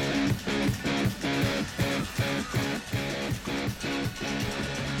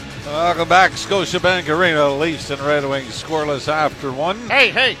Welcome back, Scotiabank Arena. Leafs and Red Wings scoreless after one.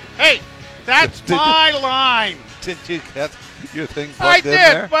 Hey, that's my line. Did you get your thing plugged in there?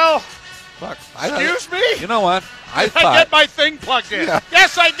 there? I did. Well, Fuck. excuse me? You know what? I Did I get my thing plugged in? Yeah.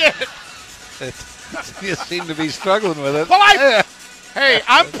 Yes, I did. You seem to be struggling with it. Well, hey,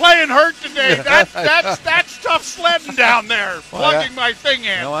 I'm playing hurt today. That's tough sledding down there, plugging my thing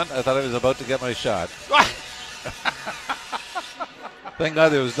in. You know what? I thought I was about to get my shot. Thank God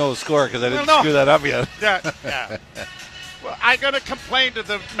there was no score because I didn't screw that up yet. Yeah. Well, I'm going to complain to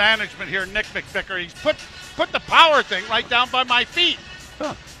the management here, Nick McVicker. He's put the power thing right down by my feet.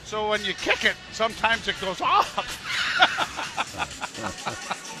 Huh. So when you kick it, sometimes it goes off.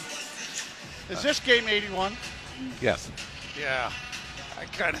 Is this game 81? Yes. Yeah, I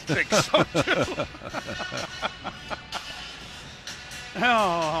kind of think so too.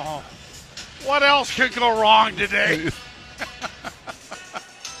 Oh, what else could go wrong today?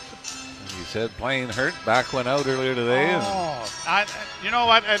 You said playing hurt. Back went out earlier today. You know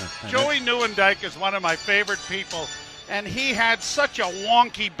what? Joey Nieuwendyk is one of my favorite people, and he had such a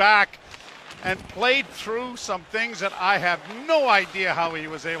wonky back and played through some things that I have no idea how he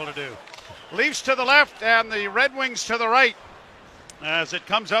was able to do. Leafs to the left and the Red Wings to the right as it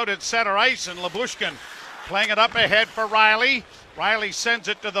comes out at center ice, and Lyubushkin playing it up ahead for Riley. Riley sends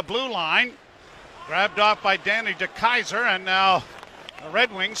it to the blue line. Grabbed off by Danny DeKeyser, and now the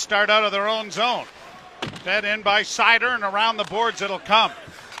Red Wings start out of their own zone. Fed in by Sider, and around the boards it'll come.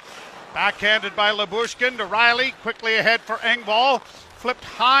 Backhanded by Lyubushkin to Riley, quickly ahead for Engvall. Flipped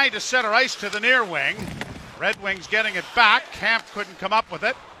high to center ice to the near wing. Red Wings getting it back. Camp couldn't come up with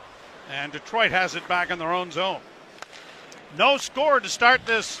it. And Detroit has it back in their own zone. No score to start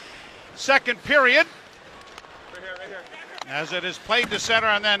this second period. Right here. As it is played to center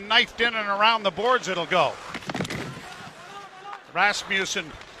and then knifed in and around the boards it'll go. Rasmussen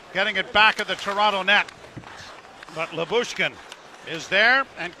getting it back at the Toronto net. But Lyubushkin is there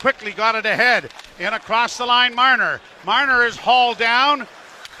and quickly got it ahead. In across the line, Marner. Marner is hauled down,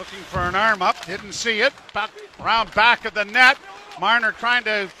 looking for an arm up, didn't see it. Around back of the net. Marner trying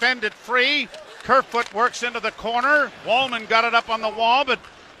to fend it free. Kerfoot works into the corner. Wallman got it up on the wall, but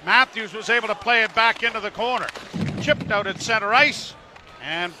Matthews was able to play it back into the corner. Chipped out at center ice,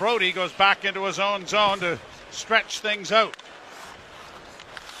 and Brody goes back into his own zone to stretch things out.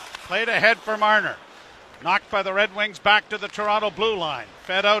 Played ahead for Marner. Knocked by the Red Wings back to the Toronto blue line.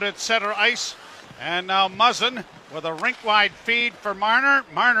 Fed out at center ice, and now Muzzin with a rink-wide feed for Marner.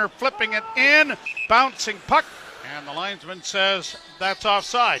 Marner flipping it in, bouncing puck. And the linesman says that's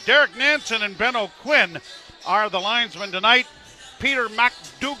offside. Derek Nansen and Ben O'Quinn are the linesmen tonight. Peter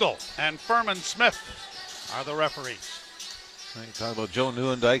McDougall and Furman Smith are the referees. You talk about Joe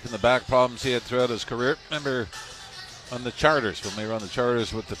Nieuwendyk and the back problems he had throughout his career. Remember on the charters, when they were on the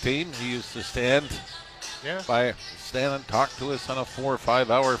charters with the team, he used to stand and talk to us on a 4 or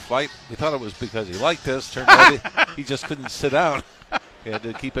 5 hour flight. We thought it was because he liked us. Turned out he just couldn't sit down. He had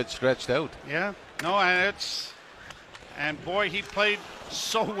to keep it stretched out. Yeah, no, and boy, he played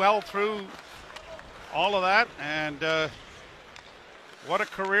so well through all of that, and what a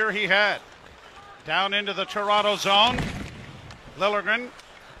career he had. Down into the Toronto zone. Liljegren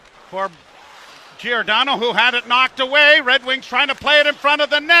for Giordano, who had it knocked away. Red Wings trying to play it in front of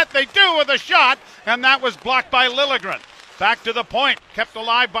the net. They do with a shot, and that was blocked by Liljegren. Back to the point, kept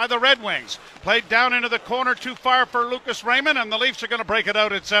alive by the Red Wings. Played down into the corner, too far for Lucas Raymond, and the Leafs are going to break it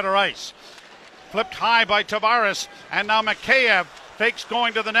out at center ice. Flipped high by Tavares, and now Mikheyev fakes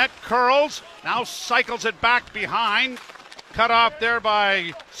going to the net, curls, now cycles it back behind. Cut off there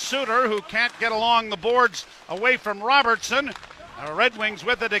by Suter, who can't get along the boards away from Robertson. Red Wings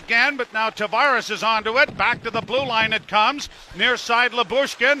with it again, but now Tavares is onto it. Back to the blue line it comes. Near side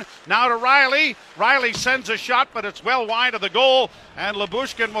Lyubushkin. Now to Riley. Riley sends a shot, but it's well wide of the goal. And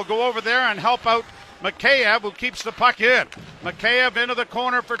Lyubushkin will go over there and help out Mikheyev, who keeps the puck in. Mikheyev into the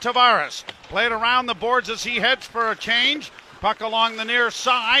corner for Tavares. Played around the boards as he heads for a change. Puck along the near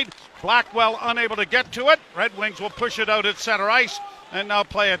side. Blackwell unable to get to it. Red Wings will push it out at center ice and now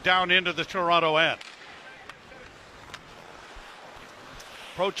play it down into the Toronto end.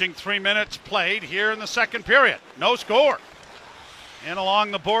 Approaching 3 minutes played here in the second period. No score. In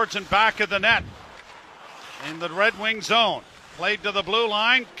along the boards and back of the net. In the Red Wing zone. Played to the blue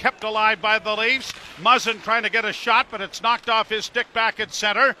line. Kept alive by the Leafs. Muzzin trying to get a shot, but it's knocked off his stick back at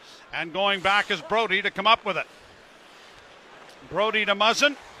center. And going back is Brody to come up with it. Brody to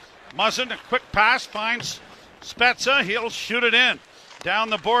Muzzin. Muzzin, a quick pass, finds Spezza. He'll shoot it in. Down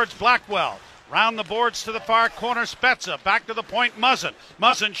the boards, Blackwell. Round the boards to the far corner, Spezza. Back to the point, Muzzin.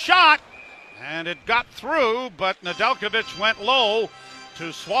 Muzzin shot, and it got through, but Nedeljkovic went low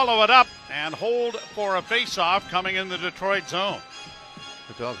to swallow it up and hold for a face-off coming in the Detroit zone.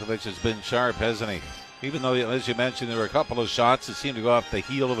 Nedeljkovic has been sharp, hasn't he? Even though, as you mentioned, there were a couple of shots that seemed to go off the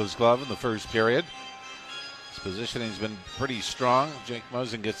heel of his glove in the first period. His positioning's been pretty strong. Jake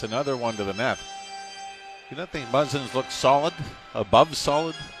Muzzin gets another one to the net. You don't think Muzzin's looked solid, above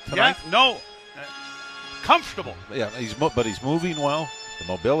solid tonight? Yeah, no. Comfortable. Yeah, but he's moving well. The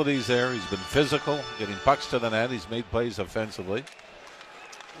mobility's there. He's been physical, getting pucks to the net. He's made plays offensively.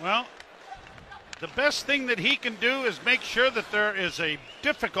 Well, the best thing that he can do is make sure that there is a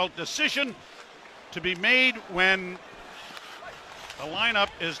difficult decision to be made when the lineup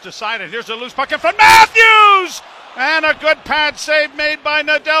is decided. Here's a loose puck in front. Matthews! And a good pad save made by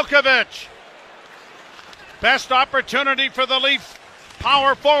Nedeljkovic. Best opportunity for the Leaf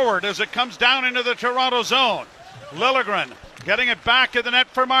power forward as it comes down into the Toronto zone. Liljegren getting it back to the net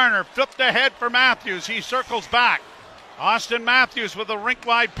for Marner. Flipped ahead for Matthews. He circles back. Austin Matthews with a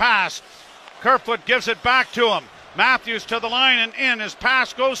rink-wide pass. Kerfoot gives it back to him. Matthews to the line and in. His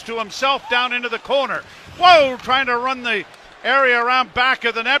pass goes to himself down into the corner. Whoa, trying to run the area around back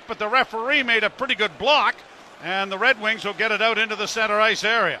of the net, but the referee made a pretty good block, and the Red Wings will get it out into the center ice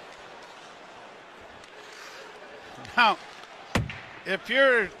area. Now, if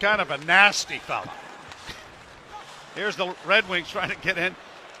you're kind of a nasty fella, here's the Red Wings trying to get in,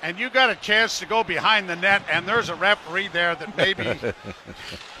 and you got a chance to go behind the net, and there's a referee there that maybe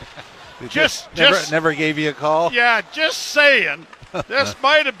never gave you a call. Yeah, just saying, this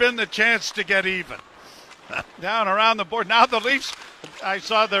might have been the chance to get even. Down around the board. Now the Leafs, I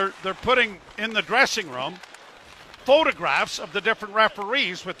saw they're putting in the dressing room photographs of the different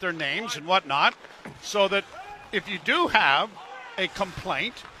referees with their names and whatnot, so that if you do have a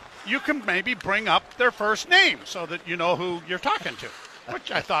complaint, you can maybe bring up their first name so that you know who you're talking to,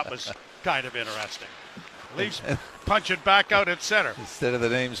 which I thought was kind of interesting. Leafs punch it back out at center. Instead of the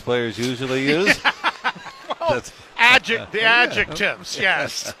names players usually use? Well, the adjectives,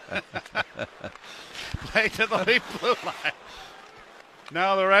 yes. Play to the Leaf blue line.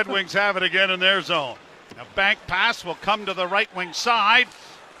 Now the Red Wings have it again in their zone. A bank pass will come to the right wing side.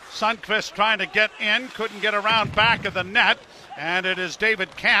 Sundqvist trying to get in, couldn't get around back of the net. And it is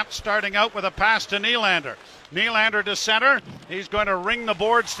David Kampf starting out with a pass to Nylander. Nylander to center. He's going to ring the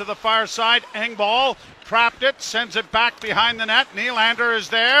boards to the far side. Engvall trapped it, sends it back behind the net. Nylander is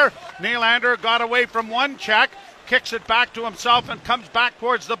there. Nylander got away from one check. Kicks it back to himself and comes back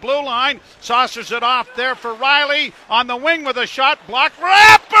towards the blue line. Saucers it off there for Riley. On the wing with a shot blocked.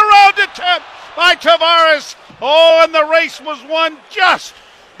 Wrap around the tip by Tavares. Oh, and the race was won just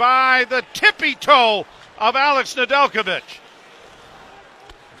by the tippy toe of Alex Nedeljkovic.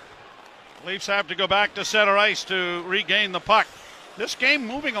 Leafs have to go back to center ice to regain the puck. This game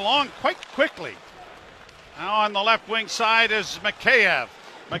moving along quite quickly. Now on the left wing side is Mikheyev.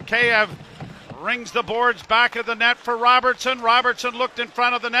 Mikheyev rings the boards back of the net for Robertson. Robertson looked in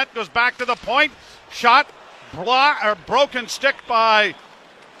front of the net, goes back to the point. Shot, broken stick by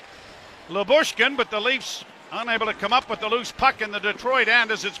Lyubushkin, but the Leafs unable to come up with the loose puck in the Detroit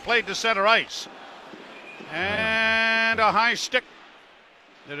end as it's played to center ice. And a high stick.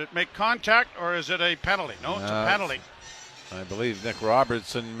 Did it make contact or is it a penalty? No, it's a penalty. I believe Nick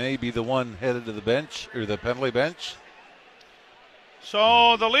Robertson may be the one headed to the bench or the penalty bench.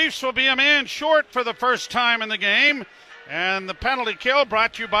 So the Leafs will be a man short for the first time in the game. And the penalty kill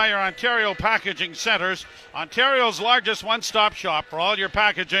brought to you by your Ontario Packaging Centers, Ontario's largest one-stop shop for all your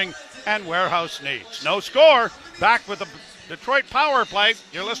packaging and warehouse needs. No score. Back with the Detroit power play.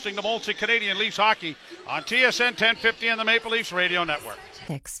 You're listening to Molson Canadian Leafs Hockey on TSN 1050 and the Maple Leafs Radio Network.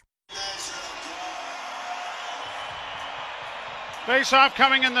 Picks. Face-off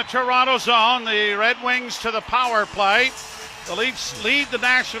coming in the Toronto zone. The Red Wings to the power play. The Leafs lead the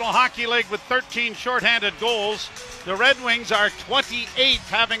National Hockey League with 13 shorthanded goals. The Red Wings are 28th,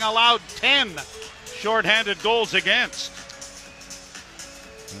 having allowed 10 shorthanded goals against.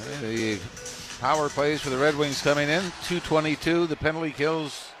 The power plays for the Red Wings coming in, 222. The penalty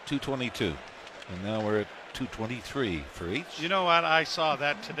kills, 222. And now we're at 223 for each. You know what? I saw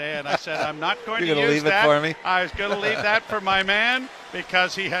that today, and I said, I'm not going to You're use gonna leave that. it for me? I was going to leave that for my man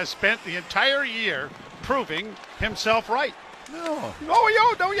because he has spent the entire year proving himself right. No,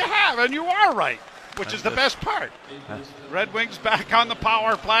 you have, and you are right, which is the best part. Red Wings back on the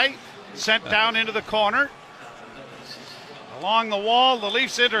power play, sent down into the corner. Along the wall, the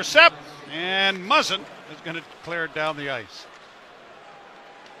Leafs intercept, and Muzzin is going to clear it down the ice.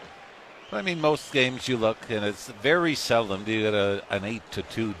 I mean, most games you look, and it's very seldom do you get an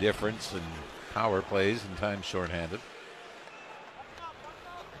 8-2 difference in power plays and time shorthanded.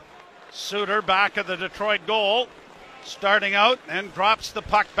 Suter back at the Detroit goal. starting out and drops the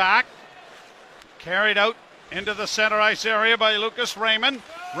puck back. Carried out into the center ice area by Lucas Raymond.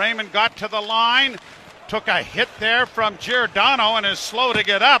 Raymond got to the line. Took a hit there from Giordano and is slow to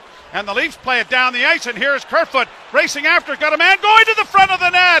get up. And the Leafs play it down the ice, and here's Kerfoot racing after. Got a man going to the front of the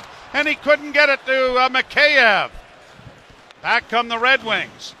net, and he couldn't get it to Mikheyev. Back come the Red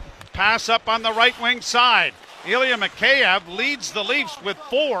Wings. Pass up on the right wing side. Ilya Mikheyev leads the Leafs with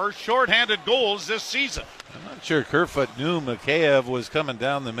 4 shorthanded goals this season. I'm not sure Kerfoot knew Mikheyev was coming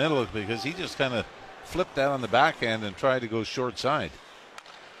down the middle because he just kind of flipped out on the backhand and tried to go short side.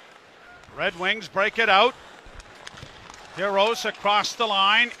 Red Wings break it out. Heroes across the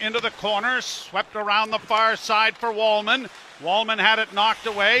line into the corner, swept around the far side for Wallman. Wallman had it knocked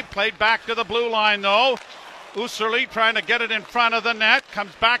away, played back to the blue line though. Userly trying to get it in front of the net,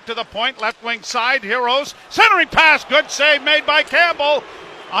 comes back to the point, left wing side. Heroes centering pass, good save made by Campbell.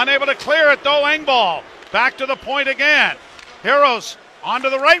 Unable to clear it though, Engvall. Back to the point again. Heroes onto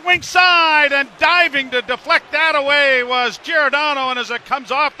the right wing side, and diving to deflect that away was Giordano, and as it comes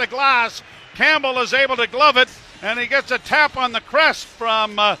off the glass, Campbell is able to glove it, and he gets a tap on the crest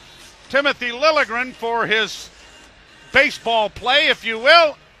from Timothy Liljegren for his baseball play, if you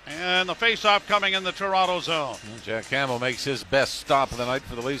will, and the face-off coming in the Toronto zone. Jack Campbell makes his best stop of the night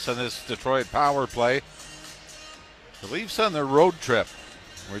for the Leafs on this Detroit power play. The Leafs on their road trip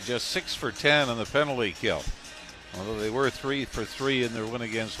were just 6 for 10 on the penalty kill, although they were 3 for 3 in their win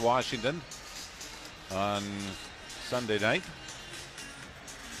against Washington on Sunday night.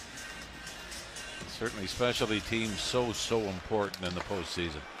 Certainly specialty teams so important in the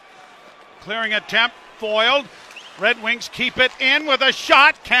postseason. Clearing attempt, foiled. Red Wings keep it in with a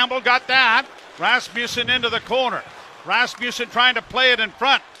shot. Campbell got that. Rasmussen into the corner. Rasmussen trying to play it in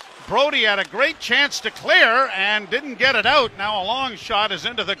front. Brody had a great chance to clear and didn't get it out. Now a long shot is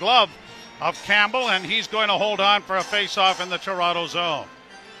into the glove of Campbell, and he's going to hold on for a face-off in the Toronto zone.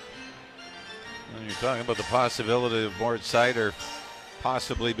 And you're talking about the possibility of Mort Seider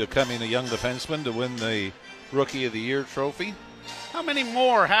possibly becoming a young defenseman to win the Rookie of the Year trophy. How many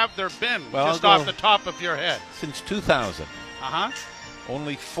more have there been, just off the top of your head? Since 2000. Uh-huh.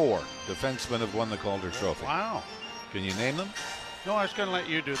 Only 4 defensemen have won the Calder Trophy. Wow. Can you name them? No, I was going to let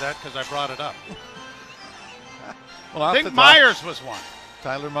you do that because I brought it up. Well, I think Myers was one.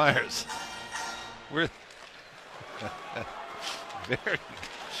 Tyler Myers. We're very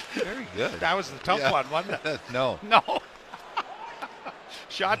good. That was the tough one, wasn't it? No.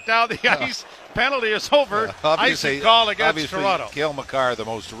 Shot down the ice. Penalty is over. Icing call against Toronto. Cale Makar, the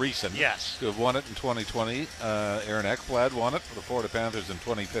most recent. Yes. To have won it in 2020. Aaron Ekblad won it for the Florida Panthers in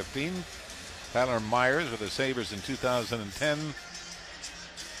 2015. Tyler Myers with the Sabres in 2010.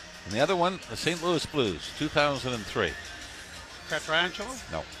 And the other one, the St. Louis Blues, 2003.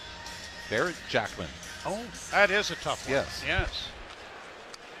 Pietrangelo? No. Barrett Jackman. Oh, that is a tough one. Yes.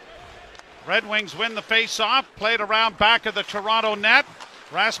 Red Wings win the face-off. Played around back of the Toronto net.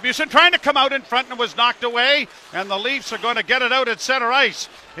 Rasmussen trying to come out in front and was knocked away. And the Leafs are going to get it out at center ice.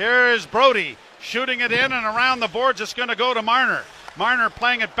 Here's Brody shooting it in and around the boards. It's going to go to Marner. Marner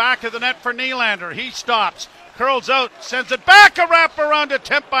playing it back of the net for Nylander. He stops. Curls out. Sends it back. A wraparound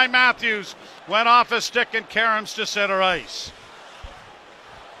attempt by Matthews. Went off a stick and caroms to center ice.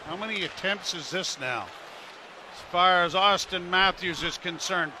 How many attempts is this now? As far as Austin Matthews is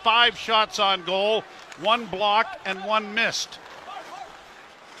concerned, 5 shots on goal, 1 blocked and 1 missed.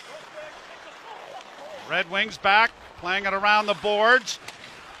 Red Wings back, playing it around the boards.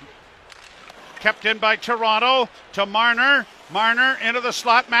 Kept in by Toronto to Marner. Marner into the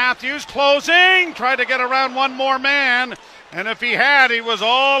slot. Matthews closing. Tried to get around one more man. And if he had, he was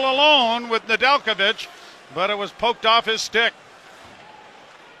all alone with Nedeljkovic. But it was poked off his stick.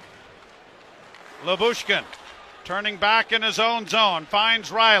 Lyubushkin turning back in his own zone.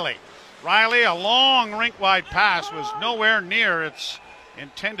 Finds Riley. Riley, a long rink-wide pass, was nowhere near its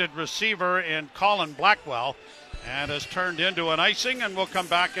intended receiver in Colin Blackwell, and has turned into an icing, and will come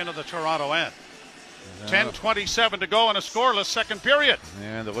back into the Toronto end. 10:27 to go in a scoreless second period.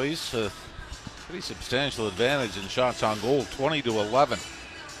 And the Leafs, pretty substantial advantage in shots on goal, 20-11.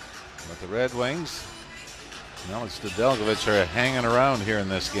 But the Red Wings, Alex Nedeljkovic, are hanging around here in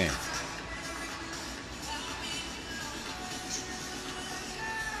this game.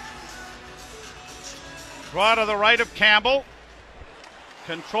 Draw to the right of Campbell.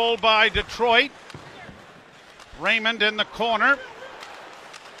 Controlled by Detroit. Raymond in the corner.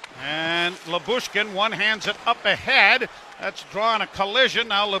 And Lyubushkin one-hands it up ahead. That's drawn a collision.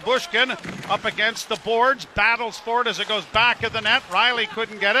 Now Lyubushkin up against the boards. Battles for it as it goes back of the net. Riley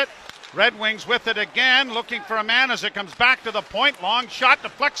couldn't get it. Red Wings with it again. Looking for a man as it comes back to the point. Long shot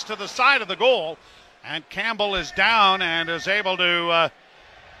deflects to the side of the goal. And Campbell is down and is able to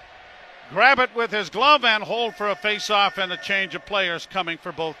grab it with his glove and hold for a face-off, and a change of players coming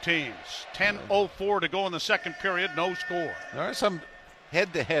for both teams. 10:04 to go in the second period, no score. There are some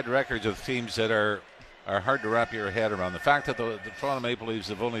head-to-head records of teams that are hard to wrap your head around. The fact that the Toronto Maple Leafs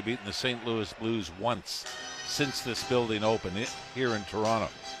have only beaten the St. Louis Blues once since this building opened here in Toronto.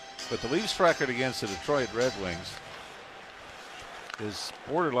 But the Leafs' record against the Detroit Red Wings is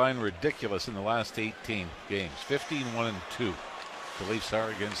borderline ridiculous in the last 18 games. 15-1-2. The Leafs are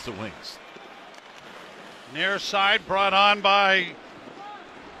against the Wings. Near side brought on by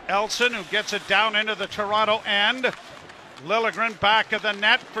Elson, who gets it down into the Toronto end. Liljegren back of the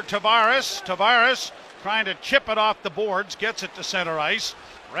net for Tavares. Tavares trying to chip it off the boards, gets it to center ice.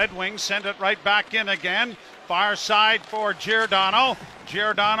 Red Wings send it right back in again. Far side for Giordano.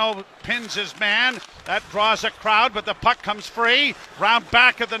 Giordano pins his man. That draws a crowd, but the puck comes free. Round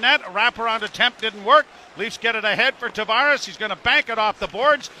back of the net. A wraparound attempt didn't work. Leafs get it ahead for Tavares. He's going to bank it off the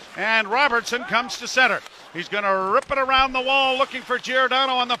boards, and Robertson comes to center. He's going to rip it around the wall, looking for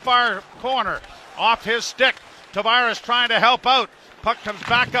Giordano on the far corner. Off his stick. Tavares trying to help out. Puck comes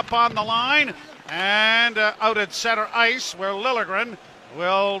back up on the line, and out at center ice, where Liljegren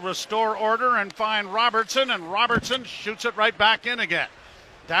will restore order and find Robertson, and Robertson shoots it right back in again.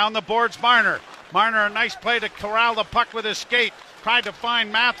 Down the boards, Marner. Marner, a nice play to corral the puck with his skate. Tried to find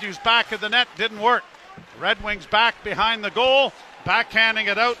Matthews back of the net, didn't work. Red Wings back behind the goal, backhanding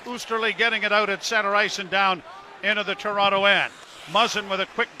it out. Oosterley getting it out at center ice and down into the Toronto end. Muzzin with a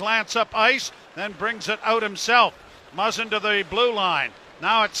quick glance up ice, then brings it out himself. Muzzin to the blue line.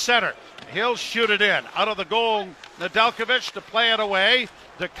 Now at center. He'll shoot it in. Out of the goal, Nedeljkovic to play it away.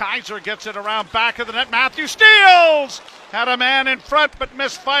 De Kaiser gets it around back of the net. Matthews steals! Had a man in front but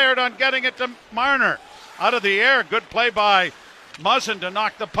misfired on getting it to Marner. Out of the air, good play by Muzzin to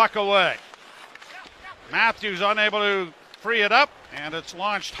knock the puck away. Matthews unable to free it up, and it's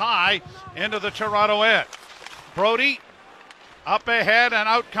launched high into the Toronto end. Brody up ahead, and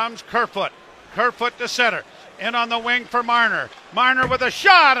out comes Kerfoot. Kerfoot to center. In on the wing for Marner. Marner with a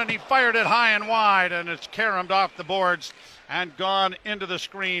shot, and he fired it high and wide, and it's caromed off the boards and gone into the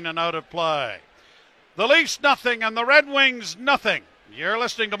screen and out of play. The Leafs nothing, and the Red Wings nothing. You're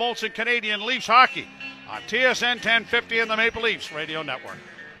listening to Molson Canadian Leafs Hockey on TSN 1050 and the Maple Leafs Radio Network.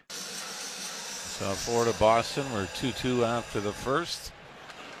 So Florida Boston, we're 2-2 after the first.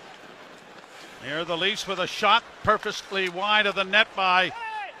 Near the Leafs with a shot perfectly wide of the net by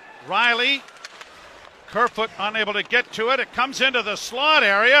Riley. Kerfoot unable to get to it. It comes into the slot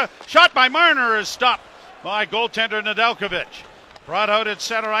area. Shot by Marner is stopped by goaltender Nedeljkovic. Brought out at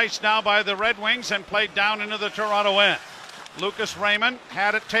center ice now by the Red Wings and played down into the Toronto end. Lucas Raymond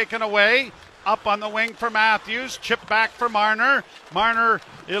had it taken away. Up on the wing for Matthews. Chip back for Marner. Marner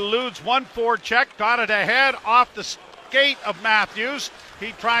eludes one forward check. Got it ahead off the skate of Matthews.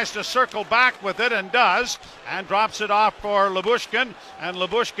 He tries to circle back with it and does. And drops it off for Lyubushkin. And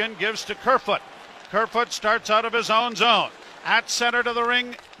Lyubushkin gives to Kerfoot. Kerfoot starts out of his own zone. At center to the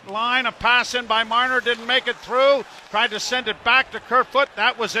ring line. A pass in by Marner. Didn't make it through. Tried to send it back to Kerfoot.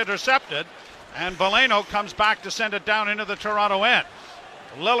 That was intercepted. And Veleno comes back to send it down into the Toronto end.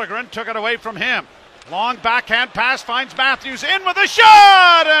 Liljegren took it away from him. Long backhand pass finds Matthews in with a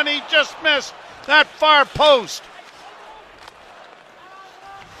shot, and he just missed that far post.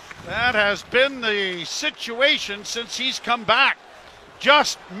 That has been the situation since he's come back.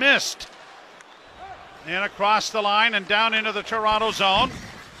 Just missed. And across the line and down into the Toronto zone.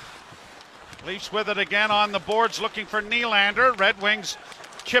 Leafs with it again on the boards looking for Nylander. Red Wings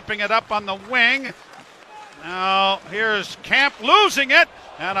chipping it up on the wing. Now here's Camp losing it,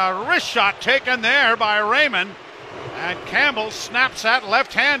 and a wrist shot taken there by Raymond. And Campbell snaps that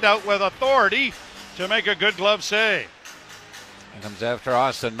left hand out with authority to make a good glove save. He comes after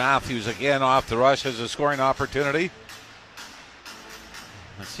Austin Matthews again off the rush as a scoring opportunity.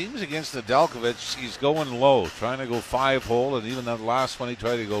 It seems against Nedeljkovic, he's going low, trying to go 5-hole, and even that last one he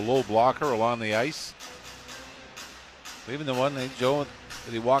tried to go low blocker along the ice. Even the one that Joe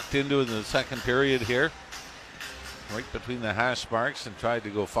that he walked into in the second period here, right between the hash marks, and tried to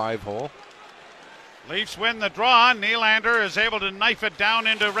go 5-hole. Leafs win the draw. Nylander is able to knife it down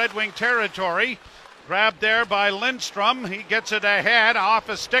into Red Wing territory. Grabbed there by Lindstrom. He gets it ahead off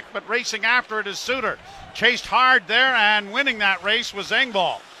a stick, but racing after it is Suter. Chased hard there, and winning that race was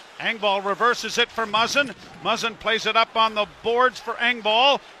Engvall. Engvall reverses it for Muzzin. Muzzin plays it up on the boards for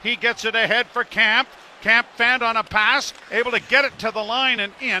Engvall. He gets it ahead for Camp. Camp fanned on a pass, able to get it to the line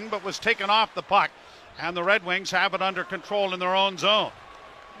and in, but was taken off the puck. And the Red Wings have it under control in their own zone.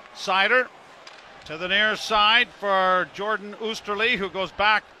 Seider to the near side for Jordan Oosterley, who goes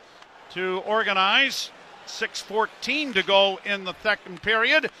back to organize. 6:14 to go in the second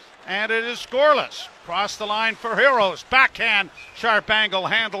period, and it is scoreless. Cross the line for Heroes. Backhand, sharp angle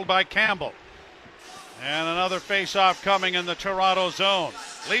handled by Campbell. And another face-off coming in the Toronto zone.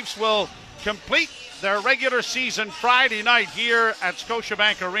 Leafs will complete their regular season Friday night here at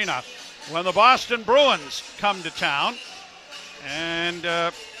Scotiabank Arena when the Boston Bruins come to town. And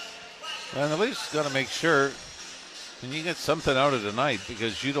the Leafs got to make sure and you get something out of tonight,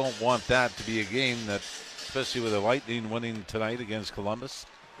 because you don't want that to be a game that, especially with the Lightning winning tonight against Columbus,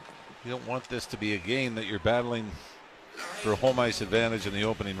 you don't want this to be a game that you're battling for home ice advantage in the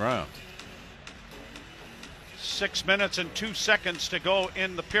opening round. 6 minutes and 2 seconds to go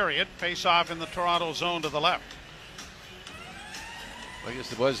in the period. Face off in the Toronto zone to the left. I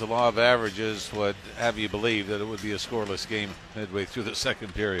guess it was the law of averages would have you believe that it would be a scoreless game midway through the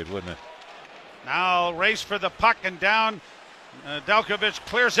second period, wouldn't it? Now race for the puck and down. Nedeljkovic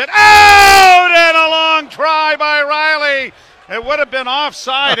clears it out, and a long try by Riley. It would have been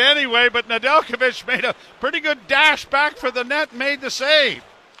offside anyway, but Nedeljkovic made a pretty good dash back for the net and made the save.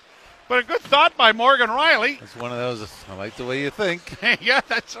 But a good thought by Morgan Riley. It's one of those, I like the way you think. Yeah,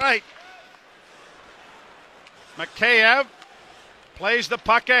 that's right. Mikheyev plays the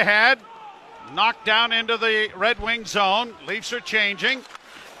puck ahead. Knocked down into the Red Wing zone. Leafs are changing.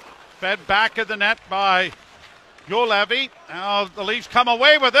 Fed back of the net by Juolevi. Now the Leafs come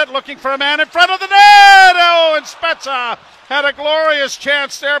away with it, looking for a man in front of the net. Oh, and Spezza had a glorious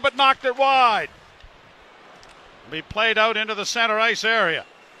chance there, but knocked it wide. It'll be played out into the center ice area.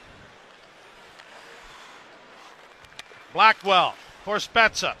 Blackwell for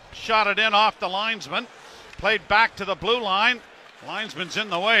Spezza. Shot it in off the linesman. Played back to the blue line. Linesman's in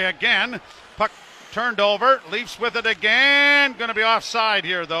the way again. Puck turned over. Leafs with it again. Going to be offside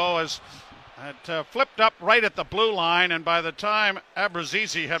here, though, as it flipped up right at the blue line. And by the time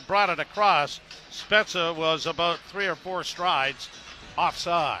Abruzzese had brought it across, Spezza was about 3 or 4 strides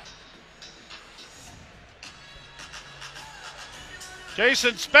offside.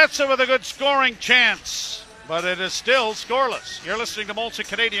 Jason Spezza with a good scoring chance, but it is still scoreless. You're listening to Molson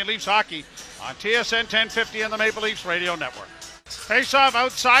Canadian Leafs Hockey on TSN 1050 and the Maple Leafs Radio Network. Face-off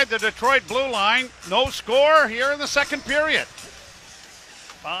outside the Detroit blue line. No score here in the second period.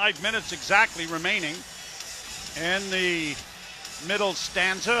 5 minutes exactly remaining in the middle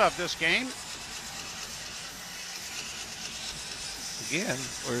stanza of this game. Again,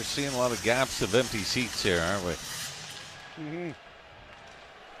 we're seeing a lot of gaps of empty seats here, aren't we? Mm-hmm.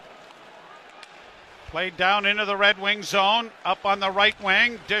 Played down into the Red Wing zone, up on the right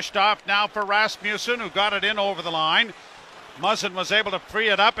wing, dished off now for Rasmussen, who got it in over the line. Muzzin was able to free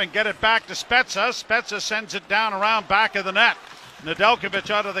it up and get it back to Spezza. Spezza sends it down around back of the net. Nedeljkovic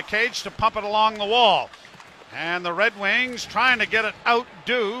out of the cage to pump it along the wall. And the Red Wings trying to get it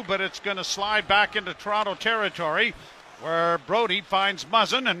outdo, but it's going to slide back into Toronto territory, where Brody finds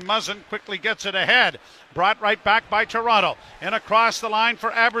Muzzin, and Muzzin quickly gets it ahead. Brought right back by Toronto. In across the line for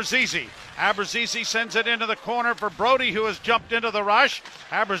Abruzzese. Abruzzese sends it into the corner for Brody, who has jumped into the rush.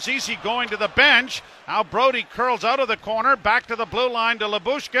 Abruzzese going to the bench. Now Brody curls out of the corner, back to the blue line to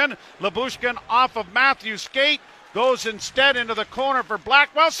Lyubushkin. Lyubushkin off of Matthews' skate. Goes instead into the corner for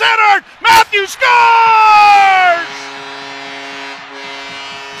Blackwell. Centered! Matthews scores!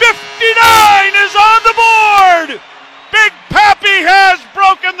 59 is on the board! Big Pappy has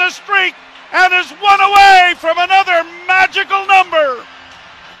broken the streak and is one away from another magical number.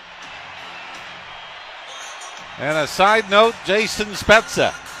 And a side note, Jason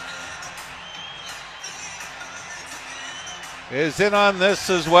Spezza is in on this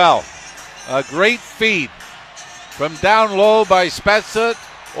as well. A great feed from down low by Spezza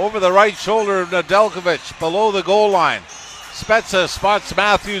over the right shoulder of Nedeljkovic below the goal line. Spezza spots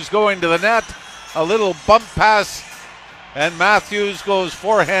Matthews going to the net. A little bump pass, and Matthews goes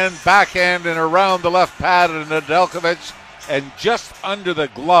forehand, backhand, and around the left pad of Nedeljkovic, and just under the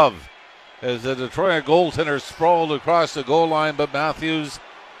glove as the Detroit goaltender sprawled across the goal line, but Matthews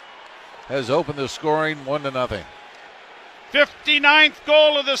has opened the scoring 1-0. 59th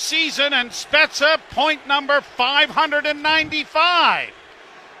goal of the season, and Spezza, point number 595.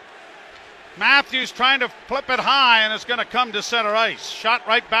 Matthews trying to flip it high, and it's going to come to center ice. Shot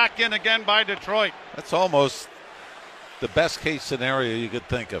right back in again by Detroit. That's almost the best case scenario you could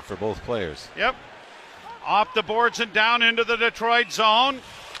think of for both players. Yep. Off the boards and down into the Detroit zone.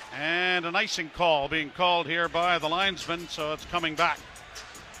 And an icing call being called here by the linesman, so it's coming back.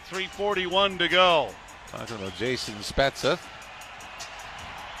 3:41 to go. Talking about Jason Spezza,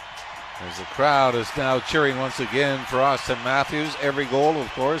 as the crowd is now cheering once again for Auston Matthews. Every goal, of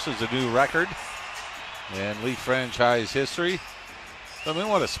course, is a new record in Leaf franchise history. I mean,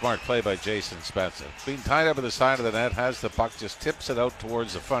 what a smart play by Jason Spencer. Being tied up at the side of the net, has the puck, just tips it out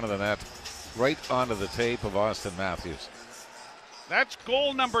towards the front of the net, right onto the tape of Austin Matthews. That's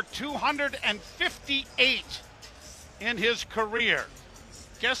goal number 258 in his career.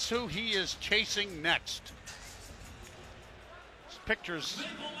 Guess who he is chasing next? This picture's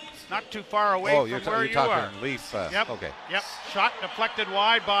not too far away from where you are. You're talking Leaf. Yep. Okay. Yep. Shot deflected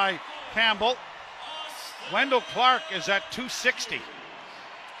wide by Campbell. Wendell Clark is at 260.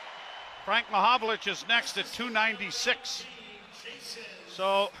 Frank Mahovlich is next at 296.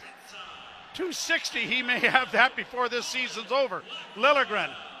 So 260, he may have that before this season's over.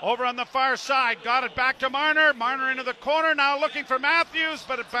 Liljegren over on the far side, got it back to Marner. Marner into the corner, now looking for Matthews,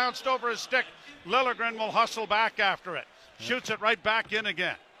 but it bounced over his stick. Liljegren will hustle back after it. Shoots it right back in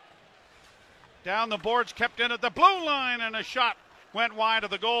again. Down the boards, kept in at the blue line, and a shot went wide of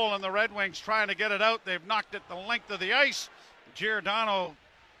the goal, and the Red Wings trying to get it out. They've knocked it the length of the ice. Giordano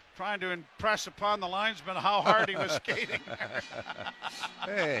trying to impress upon the linesman how hard he was skating.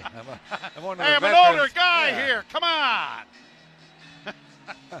 Hey, I'm an older guy here. Come on. I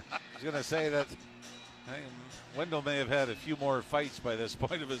was going to say that Wendell may have had a few more fights by this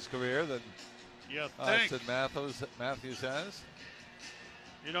point of his career than Austin Matthews has.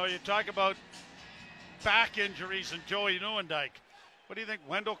 You know, you talk about back injuries and Joey Nieuwendyk. What do you think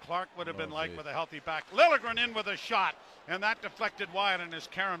Wendell Clark would have been like with a healthy back? Liljegren in with a shot, and that deflected wide and is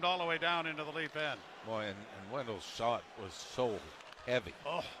carried all the way down into the Leaf end. Boy, and Wendell's shot was so heavy.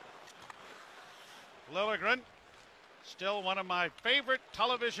 Oh. Liljegren, still one of my favorite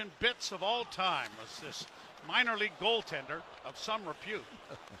television bits of all time, was this minor league goaltender of some repute.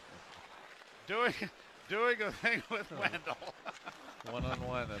 doing a thing with Wendell.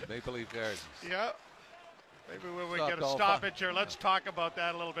 One-on-one at Maple Leaf Gardens. Yeah. Maybe when we get a stoppage here, let's talk about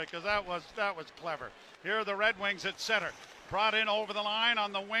that a little bit, because that was clever. Here are the Red Wings at center. Brought in over the line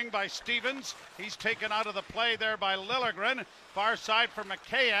on the wing by Stevens. He's taken out of the play there by Liljegren. Far side for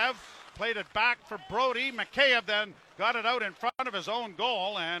Mikheyev. Played it back for Brody. Mikheyev then got it out in front of his own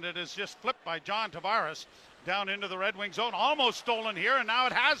goal, and it is just flipped by John Tavares down into the Red Wing zone. Almost stolen here, and now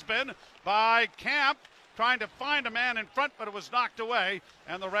it has been by Camp, trying to find a man in front, but it was knocked away,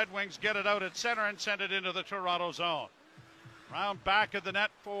 and the Red Wings get it out at center and send it into the Toronto zone. Round back of the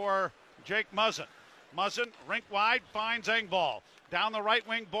net for Jake Muzzin. Muzzin, rink wide, finds Engvall. Down the right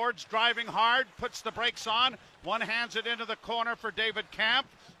wing boards, driving hard, puts the brakes on. One hands it into the corner for David Camp.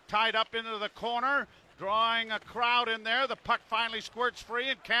 Tied up into the corner, drawing a crowd in there. The puck finally squirts free,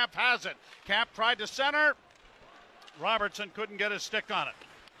 and Camp has it. Camp tried to center. Robertson couldn't get his stick on it.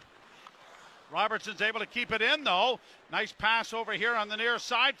 Robertson's able to keep it in, though. Nice pass over here on the near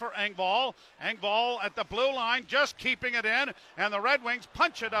side for Engvall. Engvall at the blue line, just keeping it in, and the Red Wings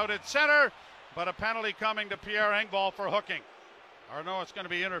punch it out at center, but a penalty coming to Pierre Engvall for hooking. Or no, it's going to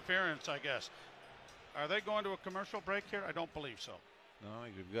be interference, I guess. Are they going to a commercial break here? I don't believe so. No,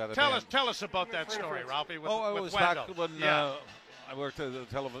 you've got to tell us about that story, Ralphie. With was Wendell. back when I worked at the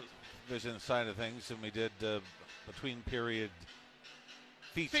television side of things, and we did between period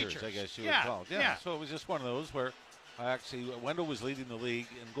features, I guess you would call it. Yeah. So it was just one of those where Wendell was leading the league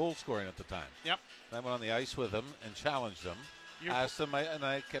in goal scoring at the time. Yep. I went on the ice with him and challenged him. Asked him, and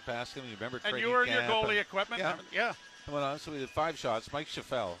I kept asking him, you remember And Craigie you were in Camp your goalie equipment? Yeah. I went on, so we did 5 shots. Mike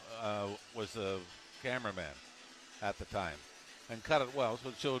Chaffel was the cameraman at the time and cut it well. So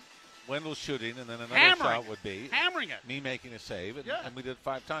it showed Wendell shooting, and then another shot would be hammering it. Me making a save, and we did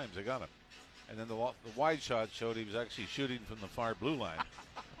 5 times. I got him. And then the wide shot showed he was actually shooting from the far blue line.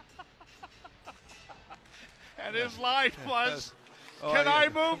 And his line was, can I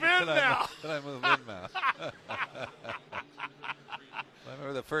move in now? Can I move in now? I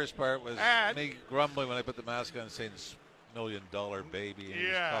remember the first part was me grumbling when I put the mask on saying $1 million baby, and he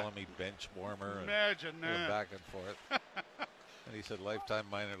was calling me bench warmer. Imagine and that. Back and forth. And he said lifetime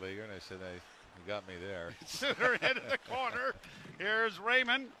minor leaguer, and I said, you got me there. Sooner into the corner. Here's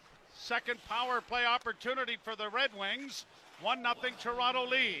Raymond. Second power play opportunity for the Red Wings. 1-0 Toronto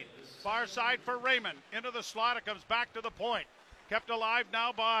lead. Far side for Raymond. Into the slot. It comes back to the point. Kept alive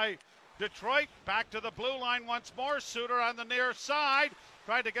now by Detroit. Back to the blue line once more. Suter on the near side.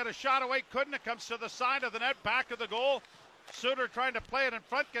 Tried to get a shot away. Couldn't. It comes to the side of the net. Back of the goal. Suter trying to play it in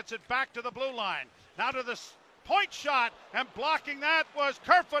front. Gets it back to the blue line. Now to the point shot. And blocking that was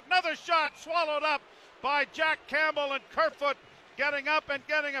Kerfoot. Another shot swallowed up by Jack Campbell. And Kerfoot getting up and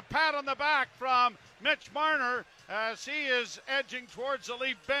getting a pat on the back from Mitch Marner as he is edging towards the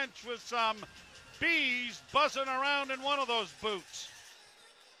Leaf bench with some bees buzzing around in one of those boots.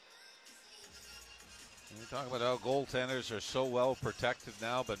 You talk about how goaltenders are so well protected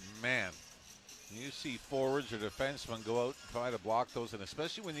now, but man, You see forwards or defensemen go out and try to block those, and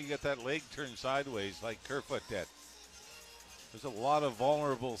especially when you get that leg turned sideways like Kerfoot did. There's a lot of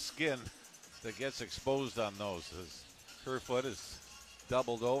vulnerable skin that gets exposed on those. As Kerfoot is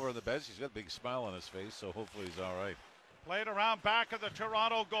doubled over on the bench, he's got a big smile on his face, so hopefully he's all right. Played around back of the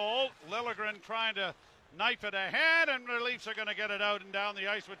Toronto goal. Liljegren trying to knife it ahead, and the Leafs are going to get it out and down the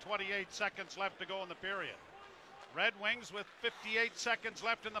ice with 28 seconds left to go in the period. Red Wings with 58 seconds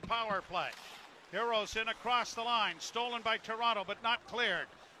left in the power play. Heroes in across the line, stolen by Toronto, but not cleared.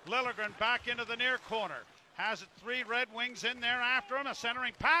 Liljegren back into the near corner. Has it, 3 Red Wings in there after him. A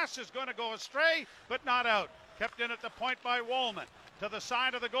centering pass is going to go astray, but not out. Kept in at the point by Wollman. To the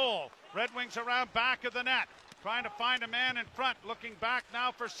side of the goal. Red Wings around back of the net. Trying to find a man in front. Looking back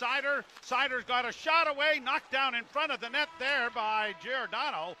now for Seider. Seider's got a shot away. Knocked down in front of the net there by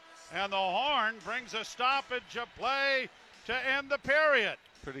Giordano. And the horn brings a stoppage of play to end the period.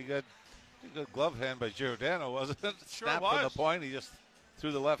 Pretty good glove hand by Giordano, wasn't it? Sure Snapped was. from the point. He just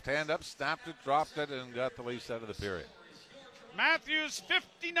threw the left hand up, snapped it, dropped it, and got the Leafs out of the period. Matthews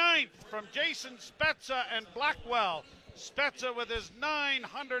 59th from Jason Spezza and Blackwell. Spezza with his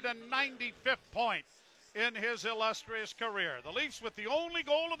 995th point in his illustrious career. The Leafs with the only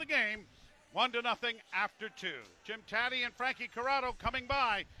goal of the game, 1-0 after 2. Jim Taddy and Frankie Corrado coming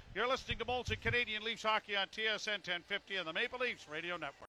by. You're listening to Molson Canadian Leafs Hockey on TSN 1050 and the Maple Leafs Radio Network.